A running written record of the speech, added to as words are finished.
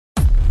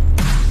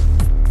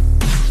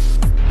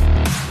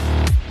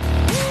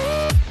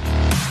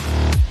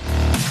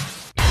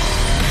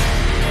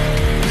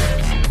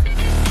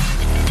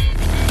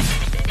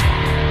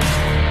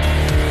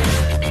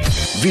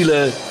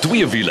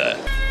Wiele2Wiele.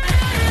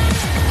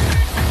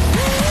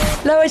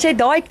 Nou, as jy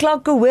daai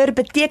klanke hoor,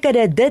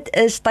 beteken dit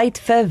is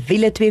tyd vir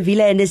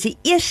Wiele2Wiele en dis die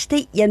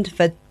eerste een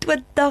vir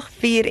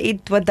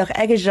 2024.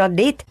 Ek is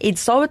Janet en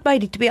saam met my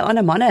die twee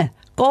ander manne.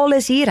 Karl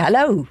is hier,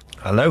 hallo.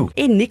 Hallo.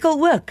 En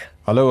Nicole ook.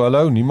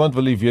 Hallo, niemand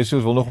wil hier wees,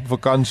 ons wil nog op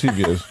vakansie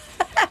wees.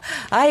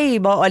 Hey,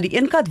 maar aan die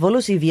een kant wil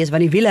ons hier wees,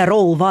 want die wiele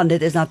rol, want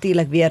dit is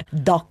natuurlik weer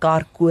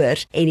Dakar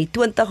koers en die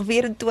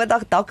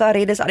 2024 Dakar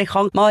ren is aan die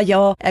gang. Maar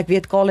ja, ek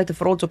weet Karl het 'n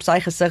frons op sy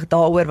gesig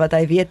daaroor wat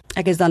hy weet.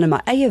 Ek is dan in my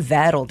eie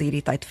wêreld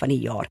hierdie tyd van die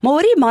jaar. Maar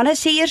hoorie manne,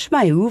 sê eers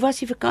my, hoe was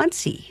die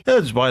vakansie? Ja,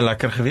 dit is baie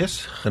lekker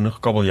geweest. Genoeg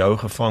kabeljou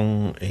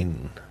gevang en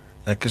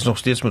ek is nog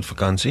steeds met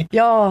vakansie.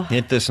 Ja.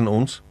 Net tussen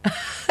ons.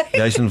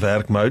 Jy's in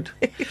werkmode.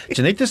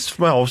 Net is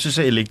vir my half soos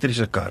 'n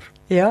elektriese kar.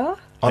 Ja?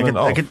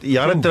 Ek het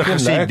jare terug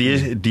gesê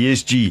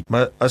DSG,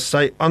 maar as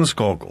sy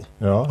aanskakel,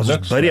 as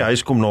ons by die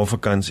huis kom na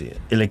vakansie,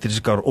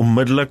 elektriese kar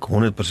onmiddellik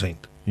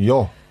 100%.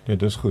 Ja,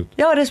 dit is goed.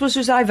 Ja, dis mos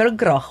soos hy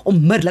wrinkrag,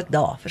 onmiddellik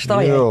daar,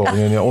 verstaan jy? Ja,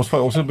 nee, ons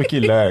het 'n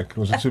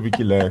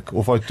bietjie lek,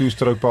 of hy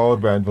two-stroke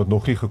powerband wat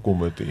nog nie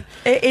gekom het nie.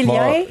 En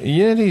maar, jy?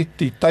 Ja,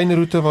 die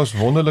tuinroete was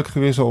wonderlik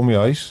geweest om die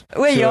huis.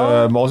 O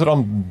ja. Maar ons het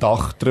dan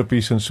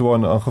dagtrippies en so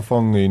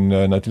aangevang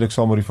en natuurlik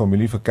saam met die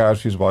familie vir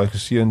Kersfees baie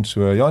geseën.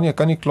 So ja, nee,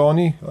 kan nie kla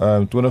nie.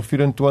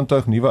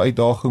 2024 nuwe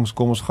uitdagings,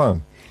 kom ons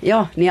gaan.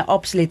 Ja, nee,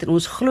 absoluut. En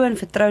ons glo en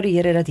vertrou die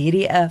Here dat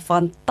hierdie 'n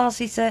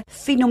fantastiese,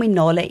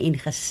 fenominale en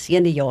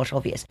geseënde jaar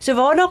sal wees. So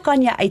waarna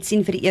kan jy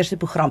uitsien vir die eerste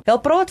program? Wel,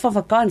 praat van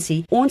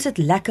vakansie, ons het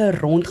lekker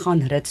rond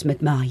gaan rits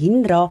met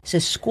Mahindra se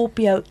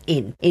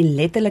Scorpio-N en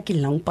letterlik die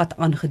langpad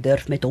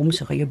aangedurf met hom.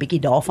 So gaan jy 'n bietjie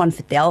daarvan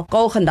vertel.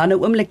 Karl gaan dan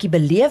 'n oombliekie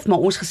beleef, maar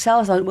ons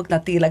gesels dan ook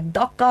natuurlik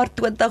Dakar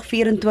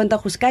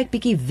 2024. Ons kyk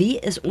bietjie wie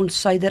is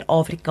ons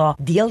Suider-Afrika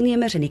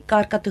deelnemers in die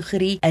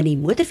karkategorie, in die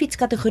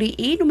motorfietskategorie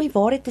en om die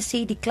waarheid te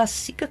sê die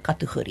klassieke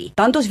kategorie.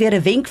 Dan het ons weer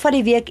 'n wenk van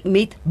die week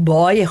met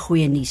baie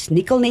goeie nuus.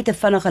 Nicole net 'n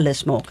vinnige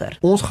lusmaker.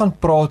 Ons gaan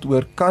praat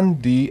oor, kan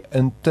die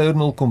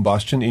internal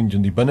combustion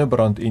engine, die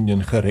binnebrand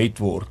engine gered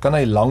word? Kan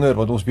hy langer,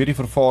 want ons weet die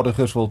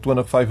vervaardigers wil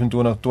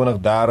 2025,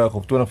 2030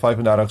 of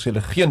 2035 sê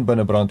hulle geen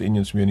binnebrand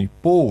engines meer nie.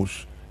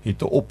 Porsche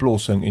het 'n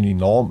oplossing en die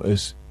naam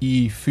is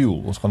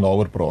e-fuel. Ons gaan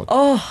daaroor praat.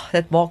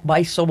 Dit maak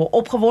my sommer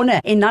opgewonde.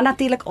 En dan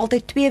natuurlik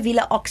altyd twee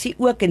wiele aksie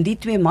ook en die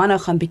twee manne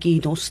gaan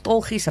bietjie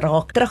nostalgies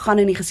raak, teruggaan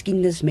in die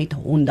geskiedenis met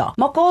Honda.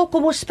 Maar Karl,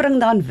 kom ons spring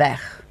dan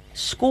weg.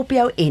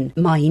 Scorpio-N,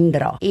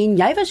 Mahindra. En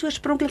jy was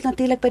oorspronklik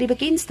natuurlik by die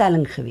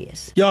bekendstelling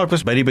gewees. Ja, ek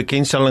was by die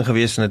bekendstelling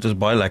gewees en dit was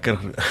baie lekker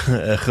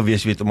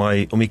gewees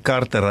om die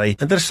kar te ry.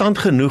 Interessant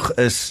genoeg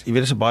is, jy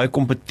weet, dis 'n baie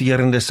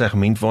kompeterende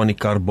segment waar in die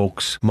kar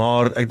boks,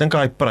 maar ek dink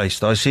daai prys,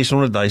 daai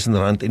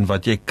R600,000 en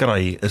wat jy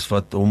kry is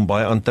wat hom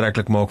baie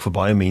aantreklik maak vir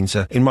baie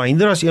mense. En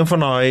Mahindra is een van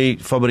daai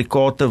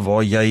fabrikate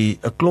waar jy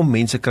 'n klomp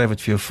mense kry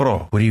wat vir jou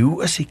vra,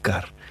 hoe is die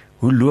kar?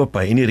 Hoe loop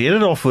hy? En die rede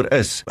daarvoor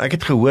is, ek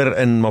het gehoor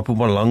in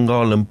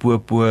Mpumalanga,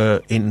 Limpopo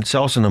en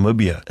selfs in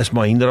Namibië, is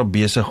Mahindra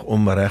besig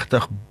om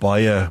regtig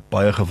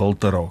baie gewild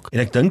te raak. En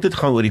ek dink dit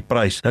gaan oor die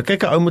prys. Nou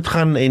kyk, 'n ou moet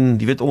gaan en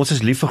jy weet, ons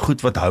is lief vir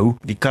goed wat hou.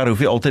 Die kar hoef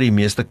nie altyd die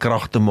meeste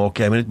krag te maak,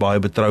 jy moet net baie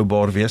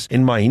betroubaar wees.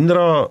 En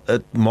Mahindra,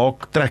 het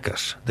maak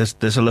trekkers.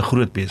 Dis hulle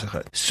groot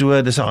besigheid. So,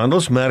 dis 'n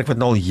handelsmerk wat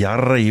nou al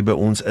jare hier by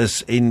ons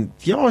is. En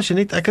ja, as jy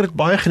net, ek het dit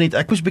baie geniet.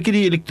 Ek moes bietjie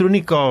die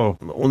elektronika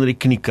onder die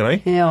knie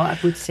kry. Ja,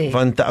 ek moet sê.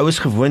 Want die ou is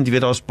gewoond, jy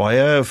weet, daar's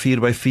baie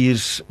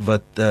 4x4's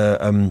wat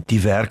die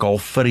werk al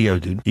vir jou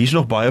doen. Hier's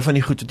nog baie van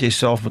die goed wat jy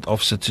self moet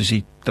afsit, soos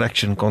die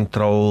traction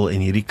control en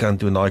hierdie kant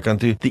toe en daai kant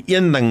toe. Die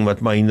een ding wat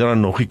Mahindra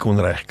nog nie kon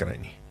regkry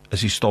nie,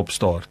 is die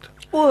stop-start.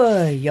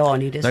 Ja,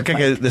 nee, dis nou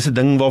kyk, dis 'n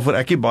ding waarvoor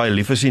ek baie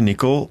lief is,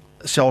 Nicole,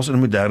 selfs in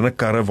moderne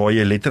karre waar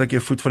jy letterlik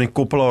jou voet van die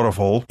koppelaar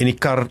afhaal en die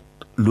kar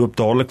loop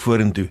dadelik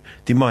vorentoe.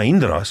 Die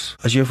Mahindras,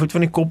 as jy jou voet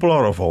van die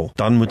koppelaar afhaal,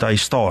 dan moet hy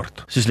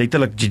start. Soos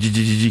letterlik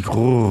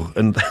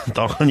en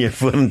dan gaan jy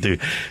vorentoe.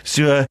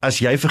 So, as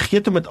jy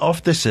vergeet om dit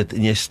af te sit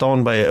en jy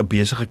staan by 'n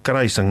besige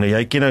kruising, nou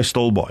jy ken nou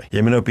Stilbaai,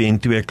 jy moet nou op die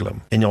N2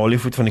 klim en jy haal jou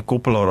voet van die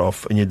koppelaar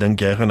af en jy dink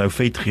jy gaan nou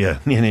vet gee.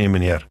 Nee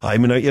meneer, hy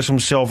moet nou eers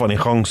homself aan die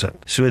gang sit.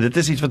 So dit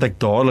is iets wat ek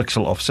dadelik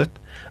sal afsit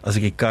as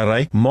ek die kar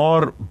ry,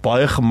 maar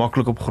baie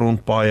gemaklik op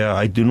grondpaaie,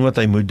 hy doen wat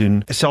hy moet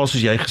doen. Selfs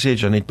soos jy gesê het,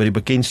 Janet, by die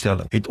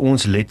bekendstelling, het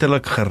ons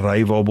letterlik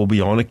gery waar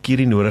Bobbiane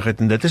kierie nodig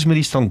het, en dit is met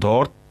die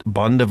standaard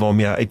bande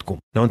waarmee hy uitkom.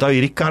 Nou onthou,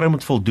 hierdie karre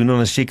moet voldoen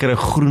aan 'n sekere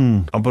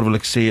groen, amper wil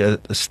ek sê 'n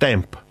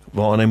stamp,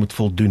 waaraan hy moet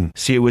voldoen.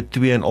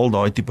 CO2 en al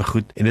daai tipe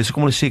goed. En dis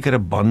hoekom hulle sekere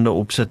bande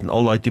opsit en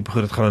al daai tipe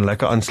goed, dit gaan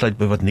lekker aansluit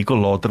by wat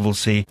Nicole later wil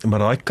sê. Maar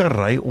daai kar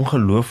ry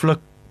ongelooflik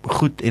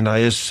goed en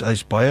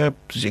hy's baie,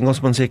 soos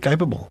Engelsman sê,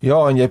 capable.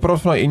 Ja, en jy praat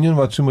van 'n engine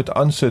wat so moet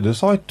aansit. Dis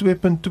daai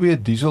 2.2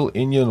 diesel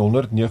engine,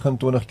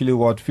 129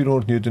 kW,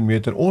 400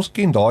 Nm. Ons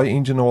ken daai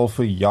engine al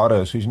vir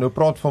jare. So as jy nou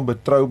praat van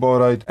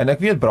betroubaarheid, en ek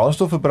weet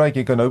brandstofverbruik,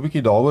 jy kan nou 'n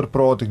bietjie daaroor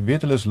praat. Ek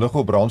weet hulle is lig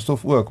op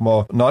brandstof ook,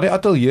 maar na die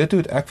ateljee toe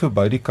het ek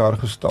verby die kar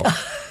gestap.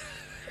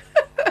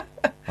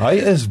 Hy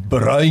is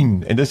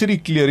bruin en dis nie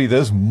die kleurie,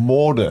 dis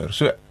modder.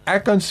 So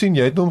ek kan sien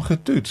jy het hom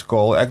getoets,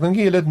 Karl. Ek dink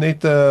jy het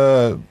net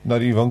na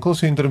die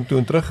winkelsentrum toe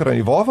en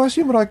teruggery. Waar was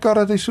jy met daai kar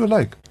dat hy so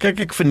lyk? Kyk,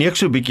 ek verneek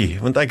so 'n bietjie,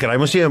 want ek ry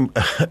mos nie 'n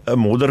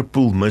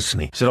modderpoel mis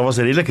nie. So daar was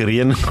redelik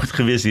reën goed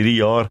gewees hierdie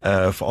jaar,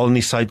 veral in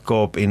die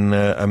Suid-Kaap en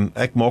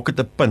ek maak dit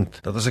 'n punt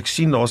dat as ek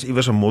sien daar's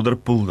iewers 'n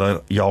modderpoel,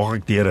 dan jaag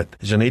ek deur dit.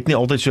 Is jy net nie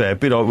altyd so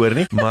happy daaroor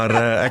nie, maar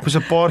ek moes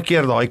 'n paar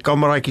keer daai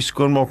kameraatjie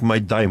skoonmaak met my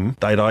duim,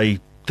 daai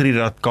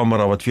 3-rad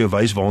kamera wat vir jou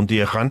wys waartoe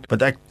jy gaan,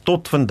 wat ek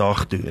tot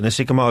vandag toe, en is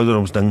seker my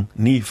ouderdomsding,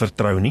 nie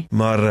vertrou nie,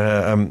 maar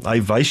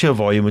hy wys jou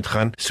waar jy moet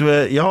gaan. So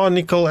ja,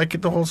 Nicole, ek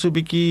het nogal so 'n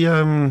bietjie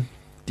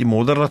die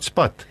modder laat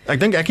spat. Ek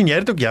dink ek en jy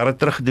het ook jare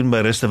terug gedoen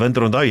by Ruste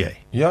Winter, onthou jy?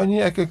 Ja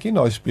nee, ek ken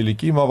daai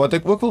speletjie, maar wat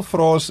ek ook wil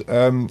vra is,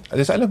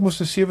 dis eintlik mos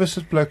 'n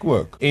 7-sitplek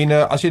ook. En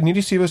as jy nie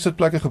die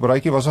 7-sitplekke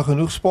gebruik nie, was daar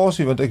genoeg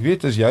spasie, want ek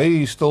weet as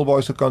jy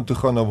Stilbaai se kant toe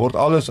gaan, dan word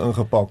alles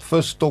ingepak,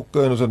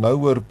 visstokke en ons het nou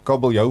oor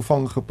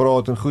kabeljauwvang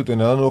gepraat en goed, en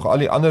dan nog al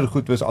die ander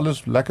goed, was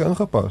alles lekker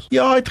ingepas.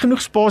 Ja, hy het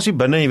genoeg spasie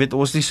binne, jy weet,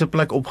 ons het die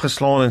sitplek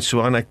opgeslaan en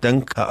so, en ek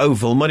dink 'n ou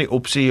wil maar die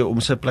opsie om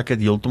sitplekke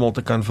heeltemal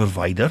te kan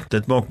verwyder.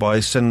 Dit maak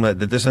baie sin, maar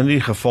dit is nou nie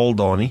die geval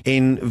daar nie.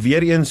 En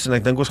weer eens, en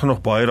ek dink ons gaan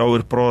nog baie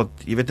daaroor praat,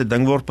 jy weet, 'n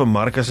ding word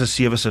bemark as 'n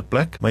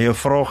 7-sitplek, maar jou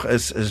vraag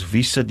is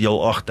wie sit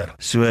heel agter?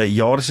 So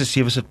ja, dis 'n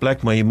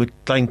 7-sitplek, maar jy moet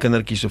klein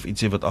kindertjies of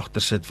ietsie wat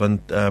agter sit, want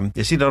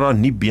jy sien dat daar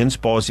nie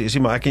beenspasie is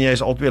nie, maar ek en jy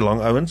is albei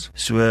lang ouens.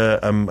 So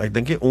ek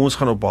dink ons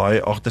gaan op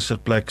baie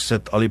agtersitplek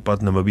sit al die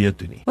pad Namibië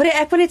toe nie. Maar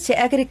ek wil net sê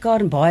ek het die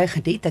kar baie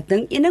geniet. Ek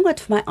dink een ding wat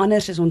vir my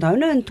anders is, onthou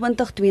nou in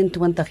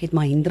 2022 het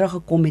Mahindra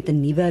gekom met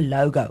 'n nuwe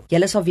logo.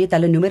 Julle sal weet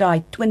hulle noem dit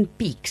daai Twin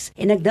Peaks,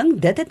 en ek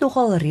dink dit het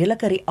nogal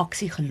redelike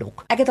reaksie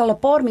gelok. Ek het al 'n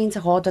paar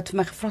mense gehad wat vir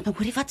my gevra het, nou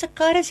hoorie, wat se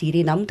kar is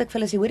hierdie? En dan moet ek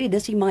vir hulle sê, hoorie,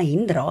 dis die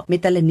Mahindra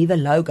met hulle nuwe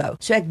logo.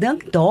 So ek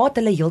dink daar het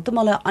hulle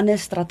heeltemal 'n ander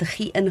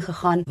strategie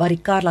ingegaan wat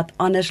die kar laat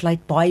anders lyk,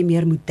 baie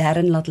meer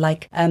modern laat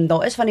lyk.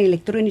 Daar is van die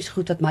elektronies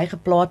goed wat my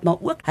geplaat, maar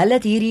ook hulle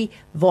het hierdie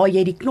waar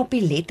jy die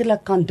knoppie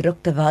letterlik kan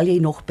druk terwyl jy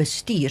nog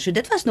bestuur. So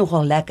dit was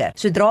nogal lekker.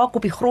 Sodra ek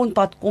op die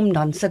grondpad kom,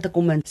 dan sit ek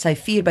hom in sy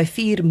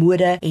 4x4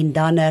 mode en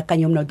dan kan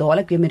jy hom nou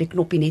dadelik weer met die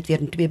knoppie net weer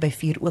in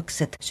 2x4 ook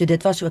sit. So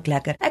dit was ook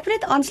lekker. Ek wil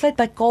net aansluit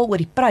by Karl oor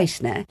die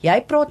prys, né?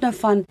 Jy praat nou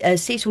van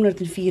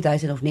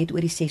 604.000 of net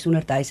oor die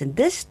 600.000.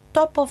 Dis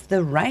top of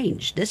the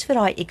range. Dis vir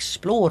daai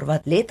Explorer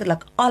wat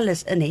letterlik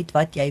alles in het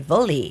wat jy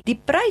wil hê. Die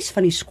prys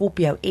van die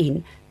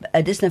Scorpio-N,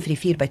 dis nou vir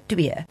die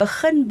 4x2,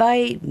 begin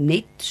by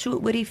net so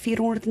oor die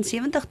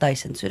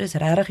 470.000. So dis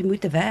regtig die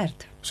moeite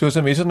werd. So as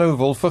mense nou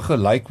wil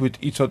vergelyk met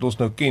iets wat ons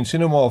nou ken, sien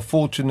nou maar 'n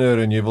Fortuner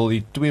en jy wil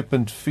die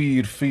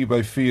 2.4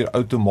 4x4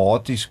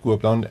 outomaties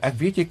koop, dan ek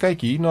weet jy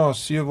kyk hier na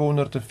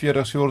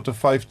 740,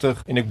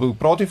 750 en ek wil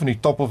praat nie van die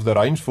top of the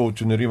range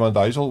Fortuner nie, want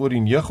hy is al oor die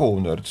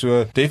 900.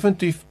 So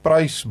definitief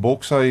prys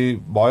boks hy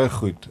baie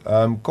goed.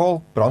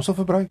 Karl,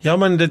 brandstofverbruik? Ja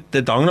man,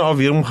 dit hang nou af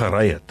wie hom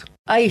gery het.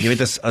 Jy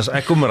weet, as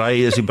ek kom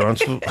ry is die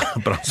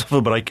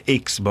brandstofverbruik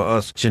X, maar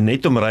as jy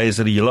net om ry is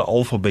dit die hele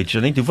alfabet.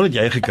 Jy net, hoeveel het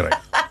jy gekry?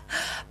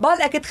 Maar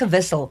ek het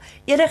gewissel.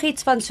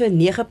 Enigiets van so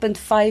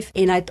 9.5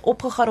 en hy het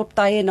opgegaan op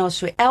tye na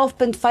so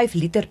 11.5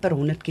 liter per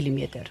 100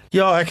 km.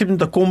 Ja, ek het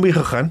met 'n kombi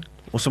gegaan.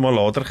 Ons sal maar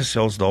later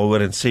gesels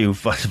daaroor en sê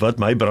wat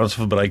my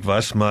brandstofverbruik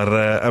was, maar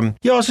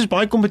ja, dit is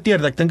baie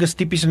kompeteerd. Ek dink is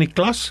tipies in die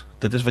klas.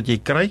 Dit is wat jy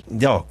kry.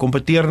 Ja,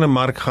 kompeterende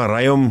mark, gaan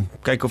ry hom,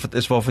 kyk of dit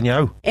is waarvan jy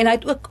hou. En hy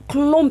het ook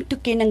klomp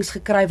toekennings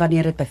gekry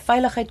wanneer dit by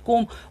veiligheid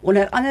kom,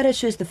 onder andere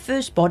soos the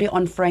first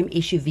body-on-frame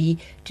SUV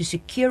to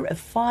secure a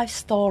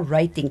 5-star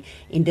rating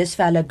en dis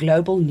vir hulle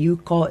Global New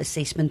Car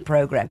Assessment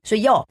Program. So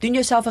ja, doen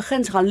jouself 'n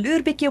guns, gaan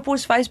loer bietjie op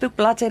ons Facebook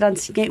bladsy, dan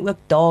sien jy ook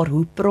daar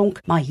hoe pronk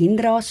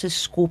Mahindra se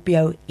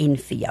Scorpio-N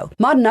vir jou.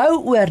 Maar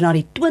nou oor na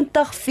die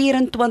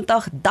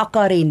 2024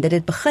 Dakar ren. Dit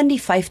het begin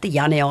die 5de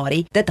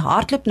Januarie. Dit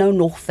hardloop nou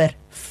nog vir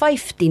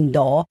 15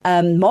 dae.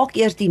 Maak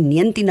eers die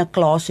 19de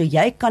klaar, so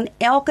jy kan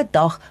elke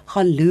dag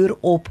gaan loer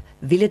op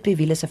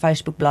Wiele2Wiele se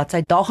Facebook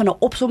bladsy. Daar gaan 'n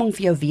opsomming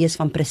vir jou wees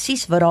van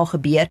presies wat daar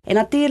gebeur. En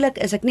natuurlik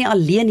is ek nie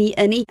alleen hier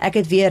in nie. Ek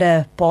het weer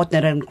 'n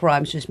partner in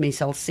crime, soos mense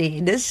sal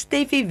sê. Dis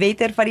Steffi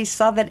Wetter van die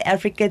Southern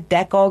Africa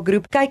Dakar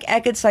Groep. Kyk,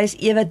 ek en sy is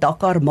ewe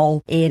Dakar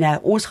mal en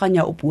ons gaan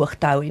jou op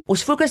hoogte hou.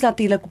 Ons fokus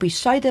natuurlik op die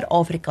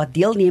Suider-Afrika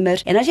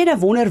deelnemers. En as jy nou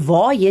wonder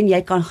waarheen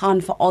jy kan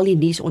gaan vir al die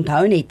nuus,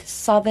 onthou net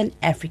Southern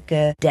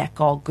Africa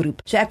Dakar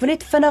Groep. So ek wil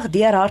net vinnig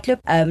deurhardloop.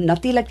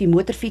 Natuurlik die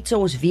motorfietsse,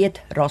 ons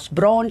weet Ross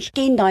Branch,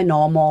 ken daai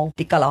naam al,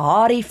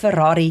 die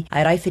Ferrari,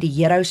 hy ry vir die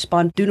Hero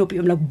span, doen op die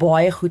oomblik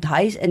baie goed.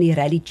 Hy is in die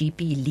Rally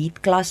GP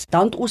Elite klas.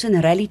 Dan het ons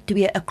in Rally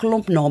 2 'n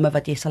klomp name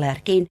wat jy sal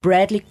herken.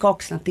 Bradley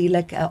Cox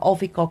natuurlik,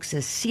 Alfie Cox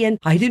se seun.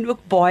 Hy doen ook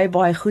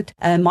baie goed.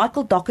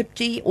 Michael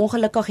Doherty,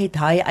 ongelukkig het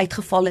hy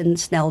uitgeval in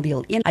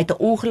sneldeel 1. Hy het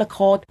 'n ongeluk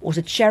gehad. Ons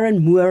het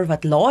Sharon Moore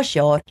wat laas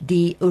jaar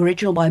die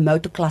Original by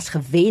Motor klas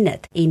gewen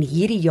het en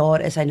hierdie jaar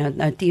is hy nou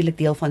natuurlik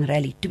deel van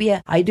Rally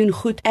 2. Hy doen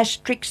goed. Ash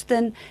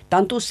Trixton,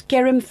 dan het ons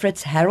Kerem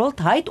Fritz Harold.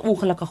 Hy het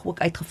ongelukkig ook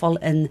uitgeval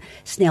in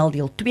snel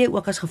deel 2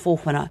 ook as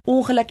gevolg van 'n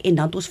ongeluk en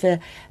dan het ons vir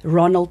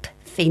Ronald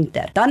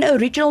Venter. Dan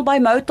Original by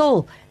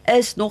Motel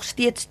is nog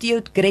steeds Theo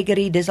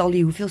Gregory, dis al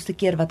die hoeveelste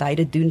keer wat hy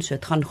dit doen, so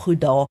dit gaan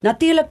goed daar.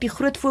 Natuurlik die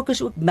groot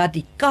fokus ook met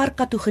die kar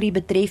kategorie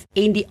betref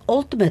en die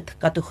Ultimate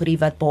kategorie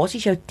wat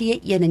basies jou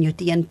T1 en jou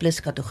T1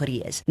 Plus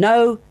kategorie is.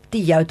 Nou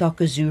Toyota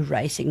Gazoo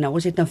Racing. Nou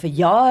ons het nou vir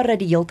jare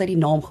die hele tyd die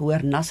naam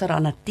gehoor, Nasser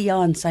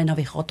Anatia en sy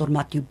navigator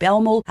Matthew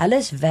Belmol. Hulle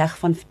is weg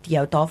van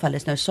Toyota af, hulle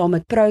is nou saam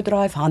met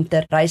ProDrive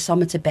Hunter, ry saam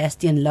met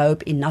Sebastian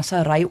Loeb en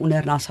Nasser ry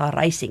onder Nasser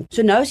Racing.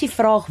 So nou is die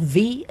vraag,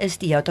 wie is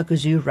Toyota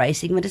Gazoo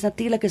Racing? Want dit is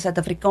natuurlik 'n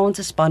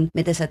Suid-Afrikaanse span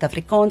met 'n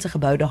Suid-Afrikaanse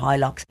geboude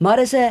Hilux, maar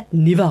is 'n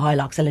nuwe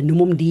Hilux. Hulle noem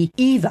hom die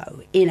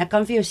Evo en ek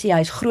kan vir jou sê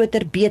hy's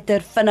groter,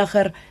 beter,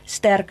 vinniger,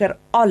 sterker,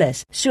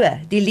 alles. So,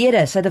 die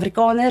lede,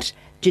 Suid-Afrikaners,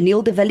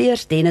 Janiel de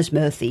Villiers, Dennis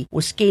Murphy.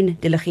 Ons ken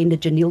die legende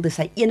Janiel, dis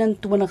sy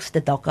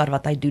 21ste Dakar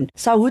wat hy doen.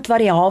 Sahoed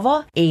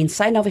Variava en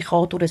sy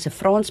navigator is 'n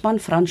Fransman,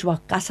 François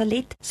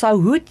Cassalet.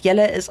 Sahoed,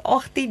 julle is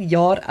 18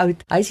 jaar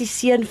oud. Hy is die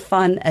seun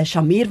van 'n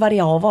Shamir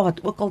Variava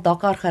wat ook al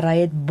Dakar gery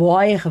het,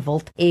 baie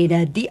gewild.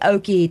 En die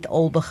ouetjie het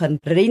al begin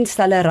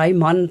renstelle ry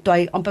man, toe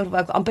hy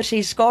amper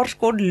sê skaars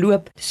kon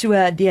loop. So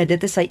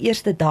dit is sy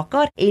eerste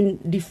Dakar en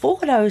die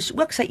volgende is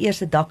ook sy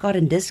eerste Dakar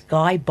en dis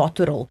Guy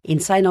Botterill en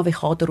sy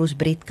navigator is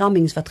Brett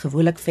Cummings wat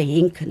gewoonlik vir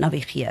Henk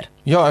navigeer.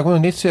 Ja, ek wil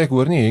net sê ek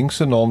hoor nie Henk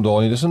se naam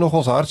daar nie. Dis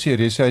nogals hartseer.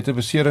 Jy sê hy het 'n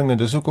besering en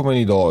dis hoekom hy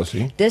nie daar is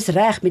nie. Dis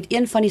reg, met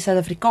een van die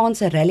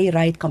Suid-Afrikaanse rally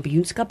ride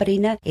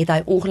kampioenskaprenne het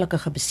hy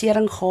ongelukkige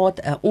besering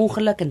gehad, 'n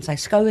ongeluk en sy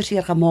skouers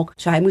seer gemaak,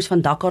 so hy moes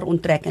van Dakar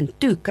onttrek en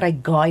toe kry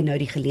Guy nou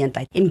die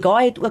geleentheid. En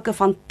Guy het ook 'n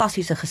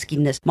fantastiese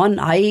geskiedenis. Man,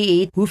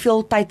 hy het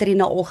hoeveel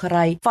tydrenne al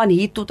gery van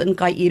hier tot in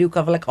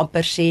Kaïro, wil ek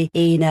amper sê,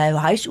 en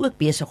hy's ook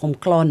besig om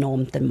klaar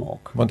naam te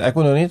maak. Want ek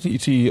wil nou net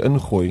ietsie hier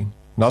ingooi.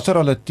 Nasser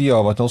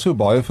Al-Attiyah wat al so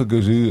baie vir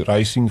Gazoo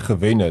Racing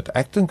gewen het.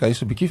 Ek dink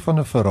hy's 'n bietjie van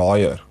 'n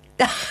verraaier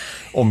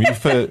om hier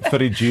vir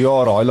die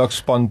GR Hilux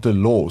span te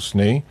los,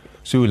 nê?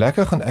 So hoe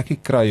lekker gaan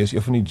ek kry as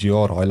een van die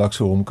GR Hilux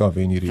se hom kan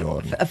wen hierdie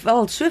jaar nie.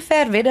 Wel, so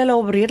ver wen hulle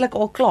op redelik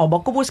al klaar,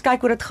 maar kom ons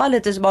kyk hoe dit gaan.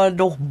 Dit is maar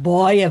nog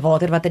baie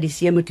water wat uit die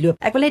see moet loop.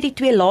 Ek wil net die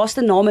twee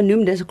laaste name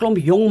noem, dis 'n klomp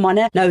jong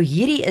manne. Nou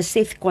hierdie is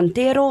Seth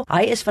Quintero,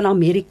 hy is van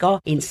Amerika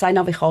en sy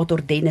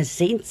navigator Dennis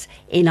Zentz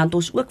en dan het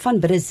ons ook van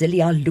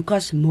Brasilia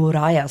Lucas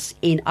Moraes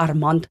en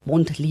Armand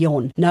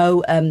Montleon.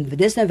 Nou,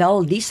 dis nou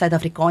wel die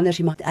Suid-Afrikaners,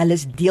 maar hulle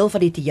is deel van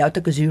die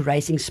Toyota Gazoo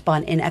Racing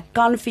span en ek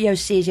kan vir jou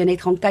sê, as jy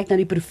net gaan kyk na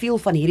die profiel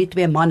van hierdie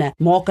twee manne,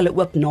 maak hulle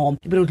ook naam.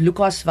 Ek bedoel,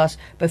 Lucas was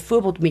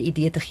byvoorbeeld om 'n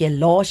idee te gee,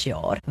 laas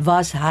jaar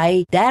was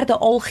hy derde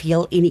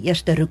algeheel en die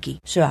eerste rookie.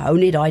 So hou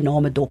net daai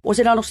name dop. Ons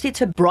het dan nog steeds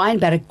vir Brian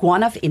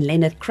Bergwanov en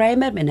Leonard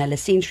Kramer en hulle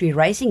Century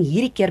Racing,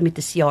 hierdie keer met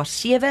 'n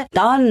CR7.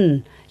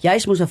 Dan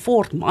juist moes 'n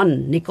Ford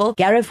man, Nicole,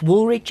 Gareth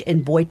Woolrich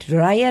en Boyd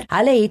Dreyer.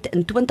 Hulle het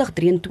in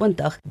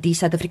 2023 die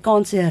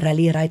Suid-Afrikaanse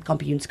Rally Ride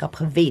Kampioenskap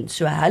gewen.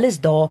 So hulle is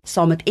daar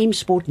saam met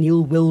M-Sport,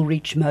 Neil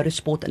Woolrich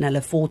Motorsport en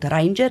hulle Ford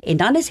Ranger. En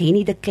dan is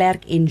Henny de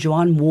Klerk en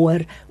Johan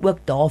Moore ook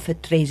daar vir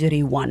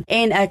Treasury One.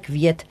 En ek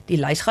weet, die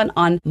lys gaan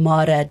aan,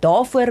 maar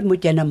daarvoor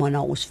moet jy nou maar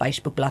na ons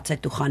Facebook bladsy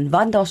toe gaan,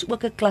 want daar's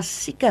ook 'n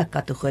klassieke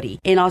kategorie.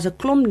 En daar's 'n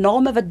klomp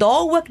name wat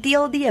daar ook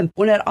deelneem.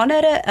 Onder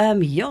andere,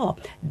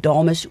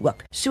 dames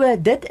ook. So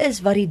dit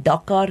is wat die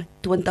Dakar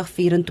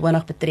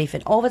 2024 betref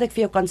en al wat ek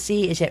vir jou kan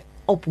sê is jy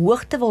op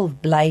hoogte wil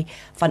bly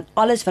van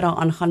alles wat daar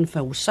aangaan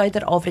vir ons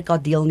Suider-Afrika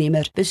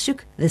deelnemers,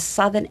 besoek the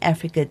Southern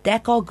Africa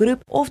Dakar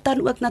Group of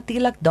dan ook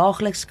natuurlik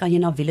daagliks kan jy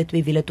na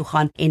Wiele2Wiele toe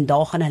gaan en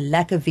daar gaan 'n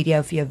lekker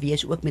video vir jou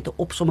wees ook met 'n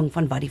opsomming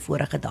van wat die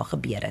vorige dag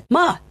gebeur het.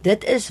 Maar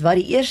dit is wat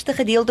die eerste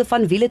gedeelte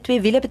van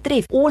Wiele2Wiele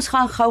betref. Ons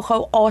gaan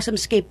gou-gou asem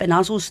skep en dan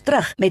is ons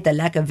terug met 'n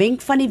lekker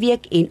wenk van die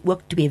week en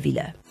ook twee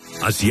wiele.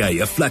 As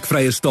jy 'n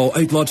vlekvrye staal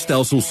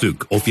uitlaatstelsel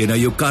soek, of jy nou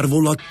jou kar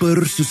wil laat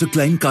purr soos 'n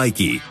klein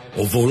katjie,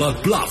 of wil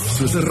laat blaf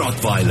soos 'n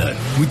Rottweiler,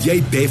 moet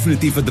jy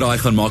definitief 'n draai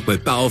gaan maak by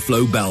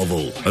Powerflow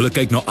Bellville. Hulle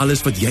kyk na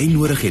alles wat jy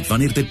nodig het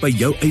wanneer dit by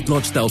jou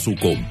uitlaatstelsel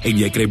kom, en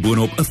jy kry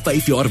boonop 'n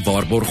 5 jaar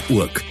waarborg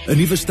ook. 'n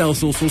Nuwe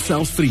stelsel sal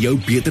selfs vir jou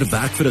beter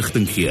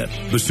werkverrigting gee.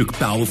 Besoek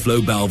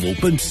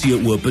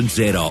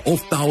powerflowbellville.co.za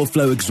of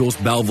Powerflow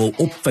Exhaust Bellville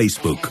op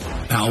Facebook.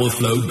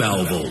 Powerflow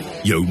Bellville,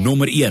 jou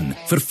nommer 1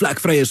 vir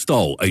vlekvrye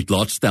staal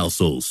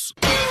uitlaatstelsels.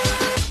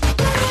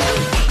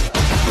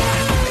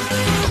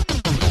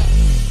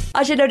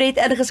 As jy nou net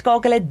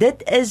ingeskakel het,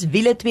 dit is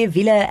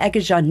Wiele2Wiele. Ek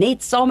is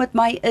Janet, saam met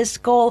my is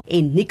Kaal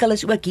en Nicole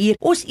is ook hier.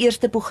 Ons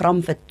eerste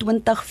program vir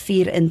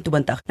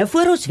 2024. Nou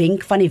voor ons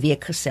wenk van die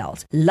week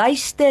gesels,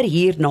 luister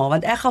hierna,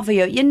 want ek gaan vir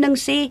jou een ding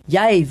sê,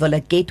 jy wil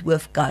 'n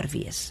gethoof kar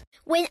wees.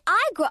 When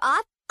I grow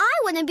up, I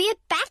want to be a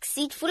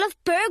backseat full of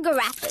burger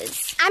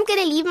wrappers. I'm going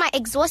to leave my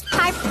exhaust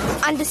pipe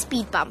on the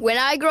speed bump. When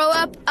I grow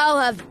up, I'll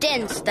have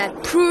dents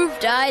that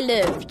proved I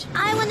lived.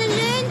 I want to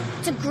learn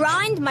to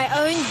grind my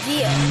own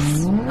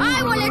gears.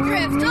 I want to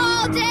drift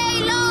all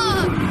day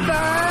long.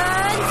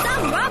 Burn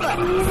some rubber.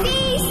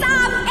 See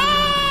some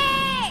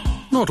air.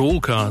 Not all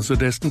cars are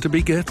destined to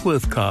be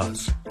Getworth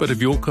cars, but if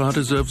your car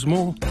deserves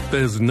more,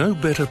 there's no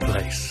better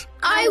place.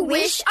 I I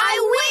wish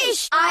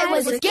I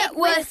was a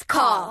get-worth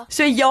car.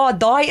 So ja,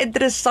 daai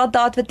interessante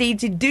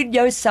advertensie, doen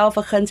jouself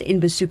 'n guns en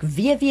besoek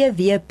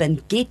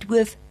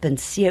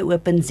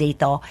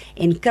www.getworth.co.za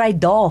en kry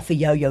daar vir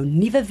jou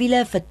nuwe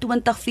wiele vir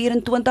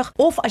 2024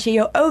 of as jy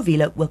jou ou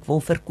wiele ook wil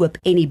verkoop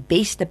en die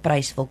beste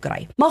prys wil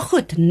kry. Maar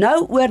goed,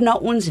 nou oor na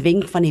ons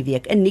wenk van die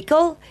week. En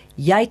Nicole,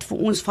 jy het vir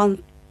ons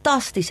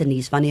fantastiese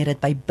nuus wanneer dit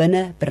by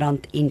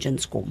binnebrand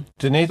engines kom.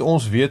 Net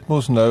ons weet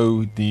mos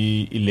nou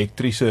die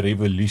elektriese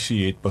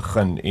revolusie het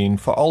begin en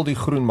veral die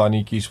groen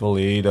mannetjies wil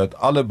hê dat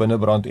alle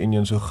binnebrand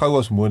engines so gou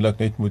as moontlik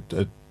net moet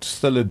 'n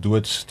stille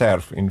dood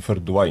sterf en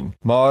verdwyn.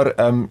 Maar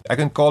ek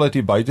en Karl het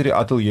hier buite die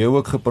ateljee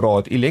ook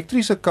gepraat.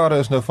 Elektriese karre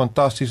is nou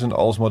fantasties en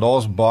alles, maar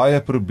daar's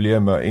baie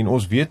probleme en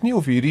ons weet nie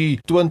of hierdie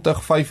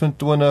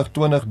 2025,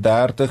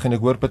 2030 en ek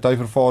hoor party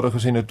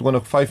vervaardigers sê nou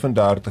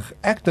 2035,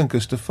 ek dink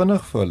is te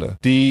vinnig vir hulle.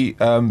 Die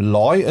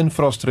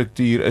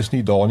laai-infrastruktuur is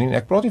nie daar nie en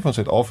ek praat nie van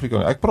Suid-Afrika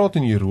nie, ek praat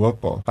in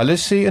Europa. Hulle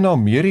sê in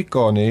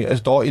Amerika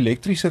is daar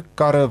elektriese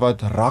karre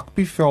wat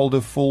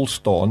rugbyvelde vol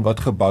staan, wat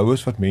gebou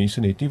is wat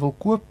mense net nie wil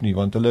koop nie,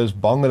 want hulle is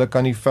bang hulle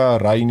kan nie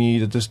ver ry nie,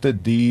 dit is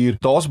te duur.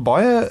 Daar's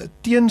baie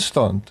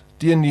teenstand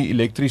teen die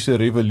elektriese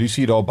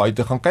revolusie daar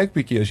buite. Gaan kyk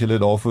bietjie as jy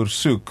daarvoor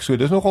soek. So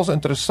dis nogals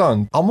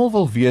interessant. Almal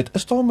wil weet,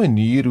 is daar 'n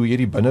manier hoe jy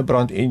die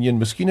binnebrand engine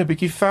miskien 'n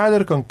bietjie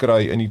verder kan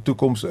kry in die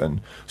toekoms in,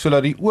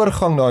 sodat die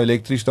oorgang na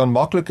elektries dan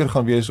makliker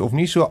gaan wees of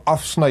nie so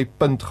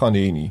afsnypunt gaan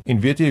hê nie.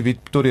 En weet jy wie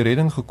tot die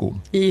redding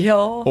gekom?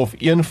 Ja. Of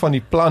een van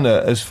die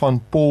planne is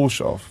van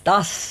Porsche af.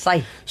 Das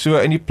sy. So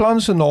en die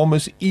plan se naam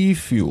is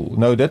e-fuel.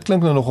 Nou dit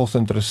klink nou nogals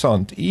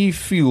interessant.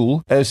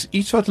 E-fuel is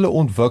iets wat hulle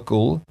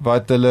ontwikkel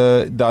wat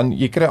hulle dan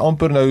jy kry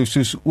amper nou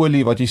soos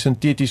olie wat jy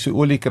sintetiese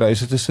olie kry, is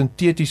dit 'n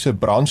sintetiese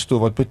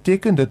brandstof wat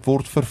beteken dit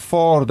word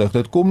vervaardig.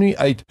 Dit kom nie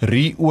uit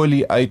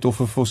ruolie uit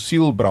of 'n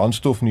fossiel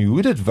brandstof nie.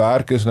 Hoe dit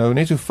werk is nou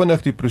net so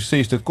vinnig die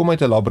proses. Dit kom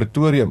uit 'n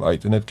laboratorium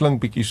uit en dit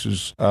klink bietjie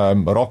soos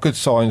rocket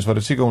science wat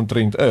dit seker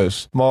omtrent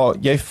is. Maar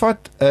jy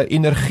vat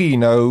energie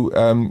nou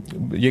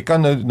jy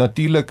kan nou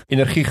natuurlik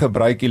energie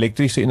gebruik,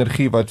 elektriese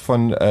energie wat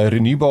van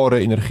renubare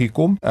energie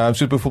kom.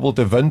 So byvoorbeeld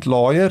 'n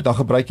windlaaier, dan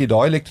gebruik jy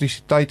daai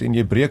elektrisiteit en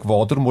jy breek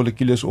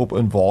watermolekules op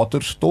in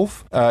waterstof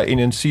en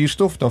in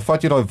suurstof, dan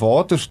vat jy daai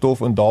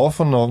waterstof en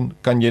daarvan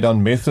kan jy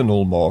dan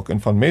methanol maak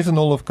en van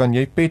methanol of kan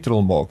jy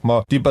petrol maak.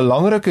 Maar die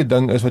belangrike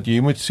ding is wat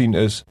jy moet sien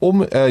is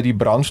om die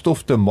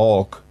brandstof te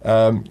maak,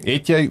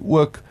 het jy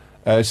ook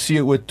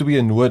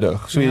CO2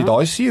 nodig. So jy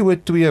daai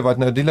CO2 wat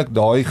natuurlik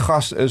daai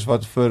gas is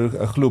wat vir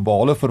 'n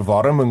globale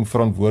verwarming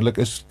verantwoordelik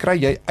is, kry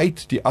jy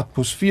uit die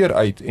atmosfeer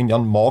uit en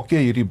dan maak jy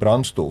hierdie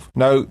brandstof.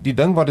 Nou die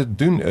ding wat dit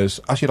doen is,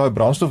 as jy daai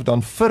brandstof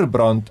dan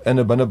verbrand in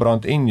 'n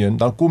binnebrand engine,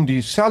 dan kom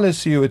dieselfde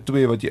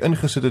CO2 wat jy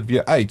ingesit het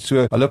weer uit.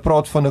 So hulle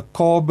praat van 'n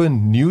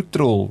carbon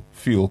neutral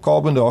fuel,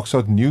 carbon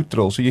dioxide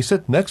neutral. So jy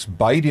sit niks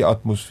by die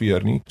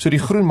atmosfeer nie. So die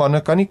groen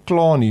manne kan nie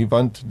kla nie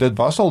want dit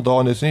was al daar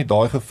en dit is net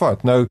daai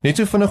gevat. Nou net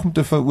so vinnig om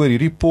te oor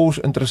hierdie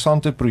Porsche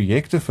interessante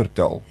projekte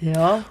vertel.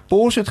 Ja.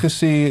 Porsche het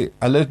gesê,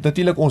 hulle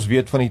natuurlik ons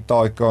weet van die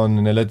Taycan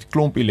en hulle het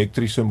klomp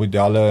elektriese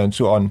modelle en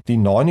so aan. Die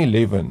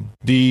 911,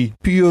 die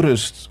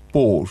purist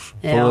Porsche,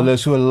 wil hulle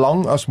so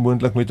lank as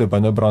moontlik met 'n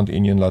binnebrand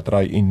engine laat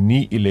ry en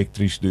nie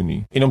elektries doen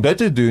nie. En om dit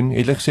te doen,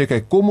 het hulle gesê,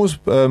 kyk, kom ons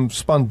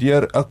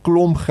spandeer 'n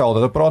klomp geld.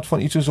 Hulle praat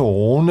van iets soos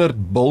 $100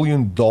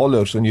 biljoen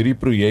in hierdie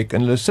projek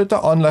en hulle sit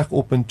 'n aanleg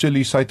op in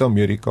Chile,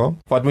 Suid-Amerika,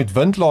 wat met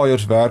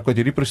windlaaiers werk, wat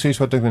hierdie proses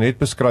wat ek net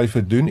beskryf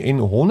het doen en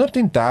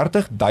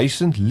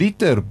 130,000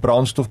 liter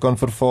brandstof kan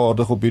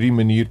vervaardig op hierdie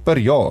manier per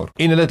jaar.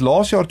 En hulle het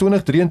laas jaar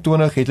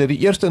 2023 het hulle die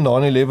eerste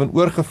 911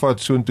 oorgevat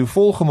soontoe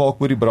volgemaak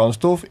met die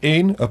brandstof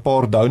en 'n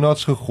paar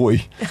donuts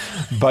gegooi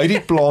by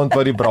die plant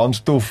wat die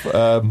brandstof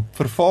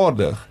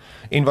vervaardig.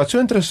 En wat so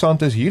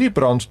interessant is, hierdie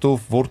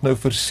brandstof word nou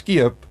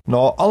verskeep na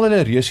al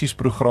hulle resies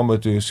programme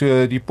toe.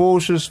 So die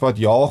Porsches wat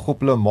jaag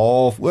op Le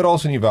Mans of oral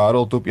in die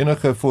wêreld op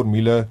enige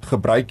formule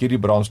gebruik hierdie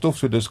brandstof,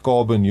 so dis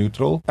carbon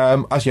neutral.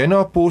 As jy na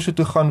 'n Porsche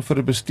toe gaan vir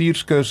 'n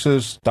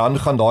bestuurskursus, dan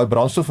gaan daai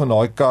brandstof van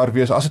daai kar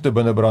wees, as dit 'n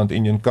binnebrand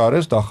engine kar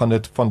is, dan gaan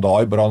dit van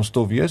daai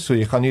brandstof wees, so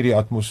jy gaan nie die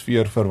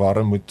atmosfeer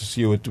verwarm met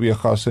CO2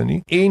 gasse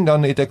nie. En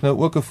dan het ek nou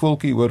ook 'n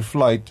voeltjie oor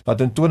flight,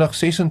 dat in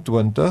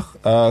 2026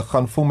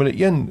 gaan Formule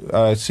 1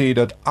 sê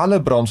dat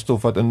alle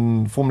brandstof wat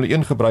in Formule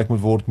 1 gebruik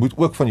moet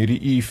ook van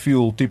hierdie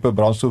e-fuel tipe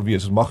brandstof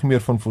wees. Het mag nie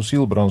meer van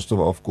fossiel brandstof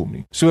afkom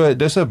nie. So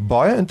dis 'n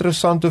baie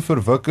interessante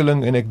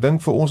verwikkeling en ek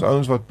dink vir ons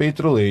ouens wat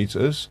petrolheads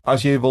is,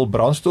 as jy wil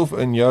brandstof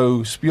in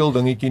jou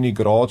speeldingetjie in die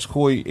garage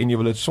gooi en jy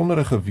wil dit sonder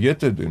 'n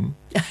gewete doen,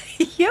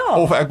 ja.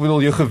 Of ek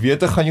bedoel jou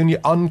gewete gaan jou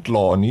nie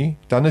aankla nie,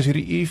 dan is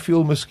hierdie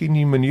e-fuel miskien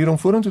die manier om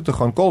vorentoe te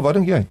gaan. Karl, wat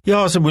dink jy?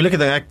 Ja, is 'n moeilike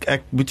ding.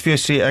 Ek moet vir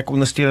jou sê ek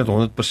ondersteun dit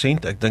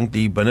 100%. Ek dink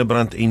die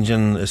binnebrand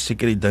engine is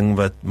seker die ding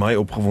wat my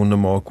opgewonde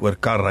maak oor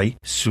karry.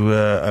 So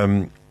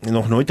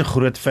nog nooit 'n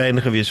groot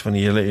fan gewees van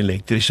die hele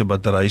elektriese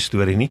battery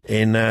storie nie.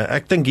 En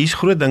ek dink hier's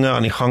groot dinge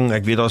aan die gang.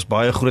 Ek weet daar's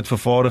baie groot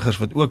vervaardigers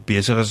wat ook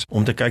besig is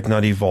om te kyk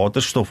na die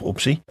waterstof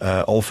opsie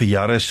al vir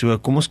jare. So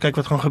kom ons kyk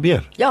wat gaan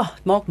gebeur. Ja,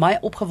 het maak my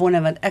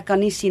opgewonde want ek kan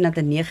nie sien dat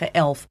 'n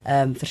 911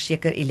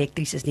 verseker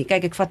elektries is nie.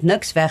 Kyk, ek vat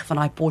niks weg van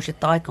daai Porsche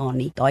Taycan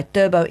nie. Daai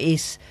Turbo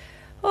S,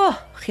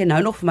 gee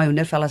nou nog vir my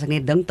hoendervel as ek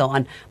net dink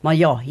daaraan, maar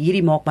ja,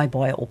 hierdie maak my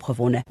baie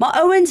opgewonde.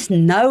 Maar ouens,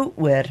 nou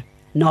oor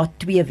na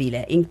 2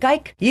 wiele. En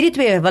kyk, hierdie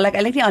twee wil ek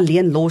eintlik nie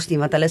alleen los nie,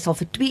 want hulle sal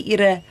vir 2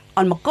 ure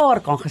aan mekaar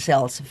kan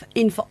gesels,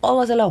 en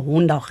veral as hulle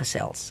Honda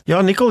gesels.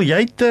 Ja, Nicole, jy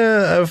het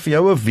vir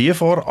jou 'n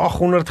WFR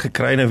 800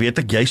 gekry, en weet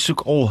ek, jy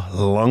soek al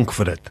lank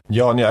vir dit.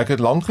 Ja, nee, ek het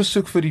lank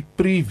gesoek vir die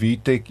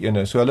pre-VTEC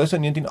ene. So hulle is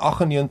in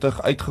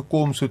 1998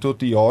 uitgekom, so tot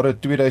die jare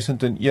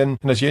 2001.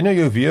 En as jy nou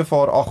jou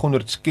WFR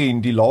 800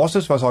 ken, die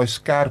laaste was daai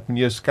skerp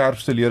neus,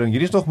 skerpste lering.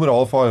 Hierdie is nog met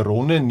half daai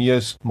ronde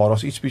neus, maar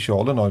daar's iets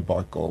spesiaal in daai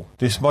bike.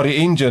 Dis maar die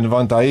engine,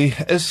 want hy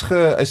is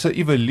 'n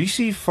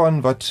evolusie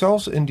van wat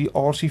selfs in die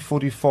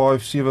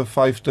RC45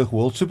 750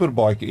 World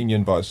Superbike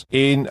engine was.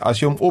 En as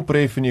jy hom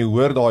opref en jy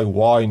hoor daai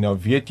whine, nou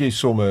weet jy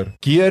sommer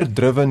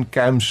gear-driven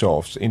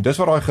camshafts, en dis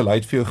wat daai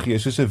geluid vir jou gee,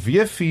 soos 'n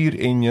V4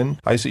 engine.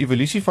 Hy is 'n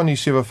evolusie van die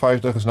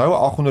 750, is nou 'n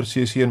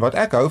 800cc, en wat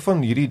ek hou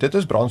van hierdie, dit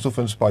is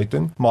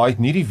brandstofinspuiting, maar hy het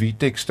nie die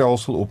VTEC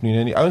stelsel op nie.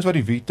 En die ouens wat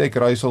die VTEC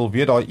ry sal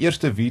weet, daai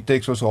eerste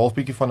VTEC was 'n half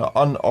bietjie van 'n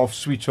on-off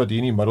switch wat hier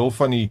in die middel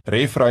van die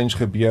ref range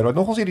gebeur, wat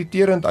nogals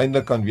irriterend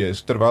eintlik kan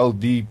wees, terwyl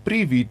die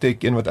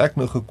pre-VTEC een wat ek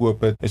nou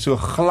gekoop het, is so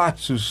glad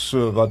soos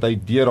wat hy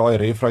deur daai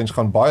ref range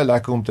gaan, baie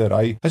lekker om te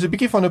ry. Is 'n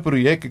bietjie van 'n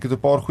projek. Ek het 'n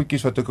paar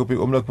goedjies wat ek op die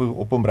oomblik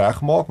op hom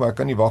regmaak, maar ek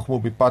kan nie wag om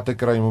op die pad te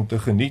kry om hom te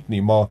geniet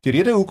nie. Maar die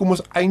rede hoekom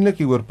ons eintlik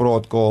hieroor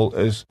praat, Karl,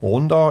 is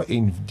Honda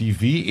en die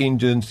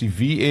V-engines, die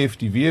VF,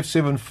 die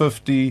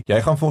VF750.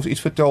 Jy gaan vir ons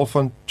iets vertel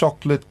van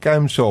chocolate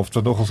camshafts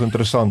wat nogals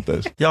interessant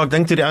is. Ja, ek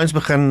dink toe die ouens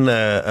begin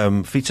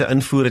fietsse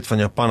invoer het van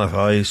Japan af,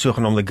 daai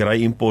sogenaamde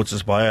grey imports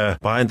is baie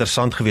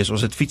interessant geweest.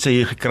 Ons het fietsse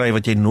hier gekry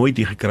wat jy nooit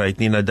hier gekry het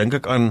nie. Nou dink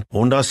ek aan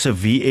Honda se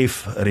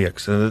VF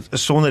reeks. En dit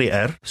is sonder die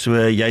R. So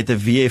jy het 'n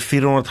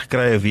VF400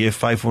 gekry, 'n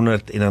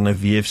VF500 en dan 'n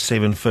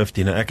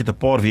VF750. Nou ek het 'n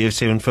paar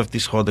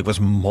VF750's gehad. Ek was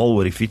mal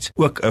oor die fiets,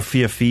 ook 'n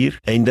V4,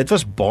 en dit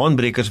was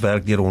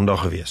baanbrekerswerk deur Honda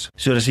gewees.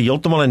 So dis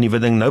heeltemal 'n nuwe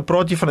ding. Nou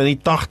praat jy van in die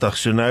 80.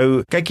 So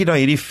nou kyk jy na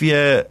hierdie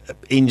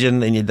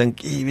V-engine en jy dink,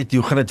 jy weet,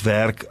 hoe gaan dit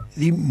werk?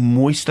 Die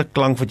mooiste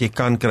klank wat jy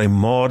kan kry,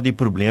 maar die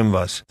probleem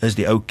is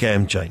die ou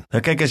cam chain.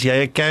 Nou kyk, as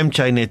jy 'n cam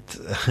chain het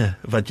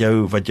wat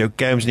jou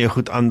cams nie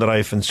goed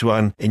aandryf en so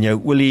aan, en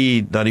jou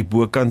olie na die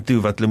bokant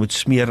toe wat hulle moet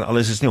smeer en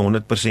alles is nie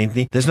 100%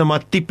 nie. Dis nou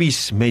maar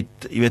tipies met,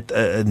 jy weet,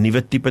 'n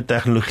nuwe tipe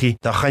tegnologie,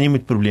 dan gaan jy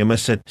met probleme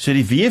sit. So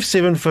die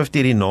VF750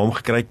 het die naam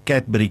gekry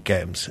Cadbury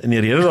cams. En die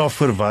rede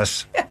daarvoor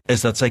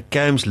is dat sy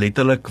cams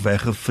letterlik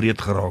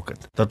weggevreet geraak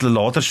het. Dat hulle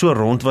later so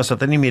rond was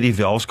dat hy nie meer die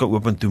wells kan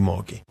oop en toe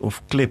maak nie,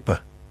 of kleppe.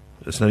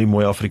 Dis nou die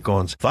mooi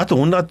Afrikaans. Wat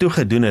Honda toe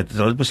gedoen het,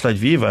 hulle het besluit,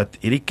 wie wat,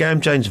 hierdie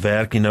cam chains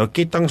werk nie. Nou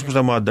kettinge moet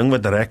nou maar 'n ding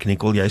wat rek,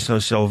 Nicole, jy sou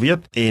self weet.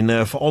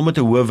 En veral met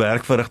 'n hoë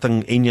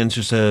werkverrigting engine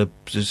soos 'n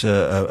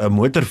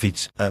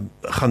motorfiets,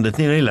 gaan dit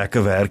nie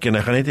lekker werk en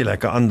hy gaan net nie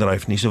lekker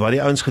aandryf nie. So wat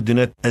die ouens gedoen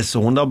het, is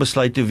Honda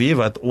besluit toe, wie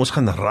wat, ons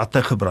gaan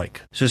ratte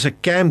gebruik. Soos 'n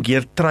cam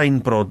gear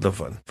trein praat hulle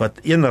van. Wat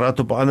een rat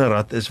op 'n ander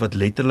rat is wat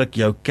letterlik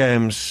jou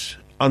cams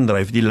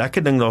aandryf. Die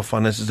lekker ding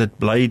daarvan is dit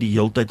bly die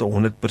heeltyd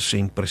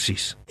 100%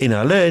 presies. En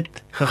hulle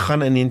het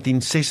gegaan in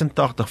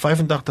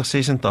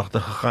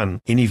 1985-86 gegaan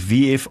en die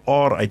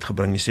VFR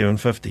uitgebring, die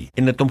 750,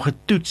 en het hom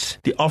getoets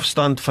die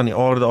afstand van die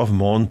aarde af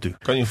maan toe.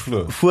 Kan jy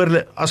glo?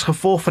 As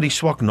gevolg van die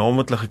swak naam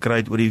wat hulle gekry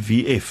het oor die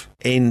VF.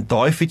 En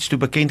daai fiets toe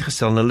bekend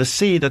gestel, en hulle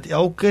sê dat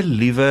elke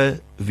liewe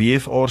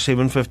VFR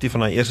 750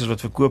 van die eerstes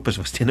wat verkoop is,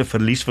 was teen 'n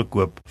verlies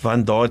verkoop,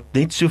 want daar het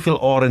net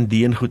soveel R&D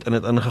en goed in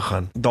het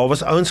ingegaan. Daar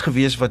was ouens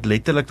gewees wat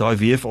letterlik daai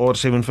VFR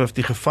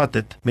 750 gevat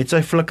het, met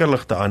sy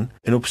flikkerligte aan,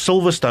 en op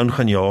Silverstone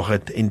gaan jaag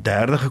het, en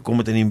derde gekom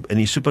het in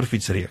die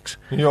superfietsreeks.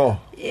 Ja.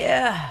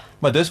 Yeah.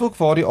 Maar dis ook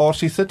waar die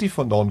RC30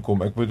 vandaan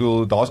kom. Ek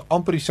bedoel, daar's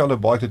amper dieselfde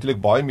bike,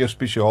 natuurlik baie meer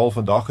spesiaal.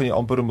 Vandag gaan jy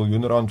amper R1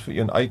 miljoen vir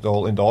een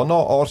uithaal, en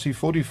daarna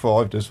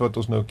RC45, dis wat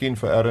ons nou ken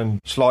vir Aaron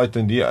Slide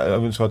en die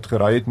ouens wat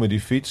gery het met die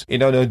fiets. En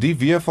nou die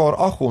WFR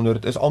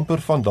 800 is amper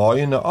van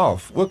daai ene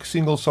af. Ook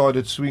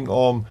single-sided swing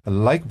arm,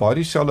 lyk baie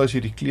dieselfde as jy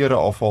die klere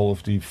afhaal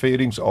of die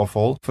fairings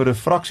afhaal vir 'n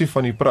fraksie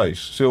van die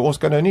prys. So ons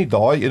kan nou nie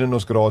daai een in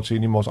ons graad sê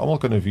nie, maar ons almal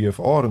kan 'n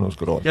WFR in ons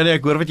graad. Ja nee,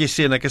 ek hoor wat jy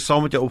sê en ek is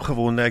saam met jou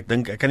opgewonde. Ek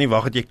dink ek kan nie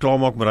wag dat jy klaar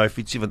maak met daai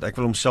fietsie, want ek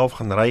wil homself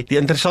gaan ry. Die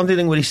interessante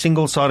ding oor die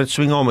single-sided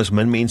swing arm is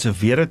min mense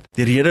weet dit.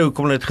 Die rede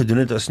hoekom hulle dit gedoen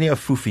het is nie 'n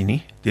foefie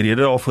nie. Die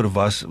rede daarvoor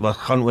wat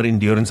gaan oor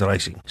endurance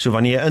racing. So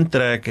wanneer jy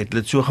intrek, het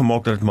hulle dit so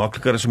gemaak dat dit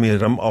makliker is om die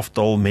rim af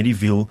te haal met die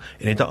wiel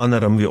en net 'n ander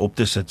rim weer op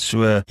te sit.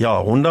 So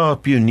ja, Honda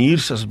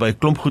pioniers as dit by 'n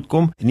klomp goed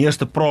kom. En eers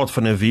te praat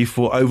van 'n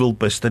V4 oval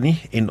piston nie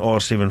en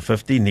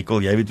R750.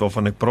 Nicole, jy weet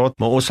waarvan ek praat,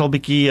 maar ons sal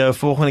bietjie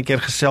volgende keer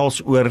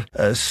gesels oor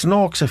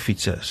snaakse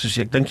fietsse. Soos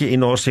ek dink jy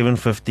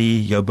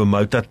NR750, jou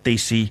Bemota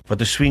Tessie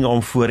wat 'n swing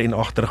arm voor en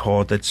agter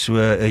gehad het. So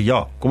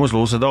ja, kom ons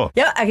los dit daar.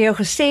 Ja, ek het jou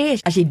gesê,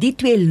 as jy die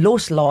twee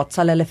loslaat,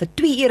 sal hulle vir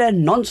 2 ure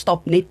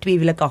non-stop net twee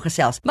wiele kan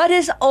gesels. Maar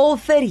dis al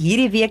vir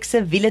hierdie week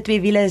se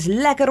Wiele2Wiele. Is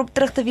lekker om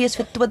terug te wees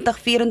vir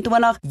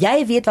 2024.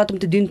 Jy weet wat om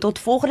te doen tot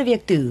volgende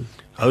week toe.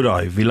 Hou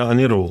daai wiele aan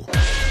die rol.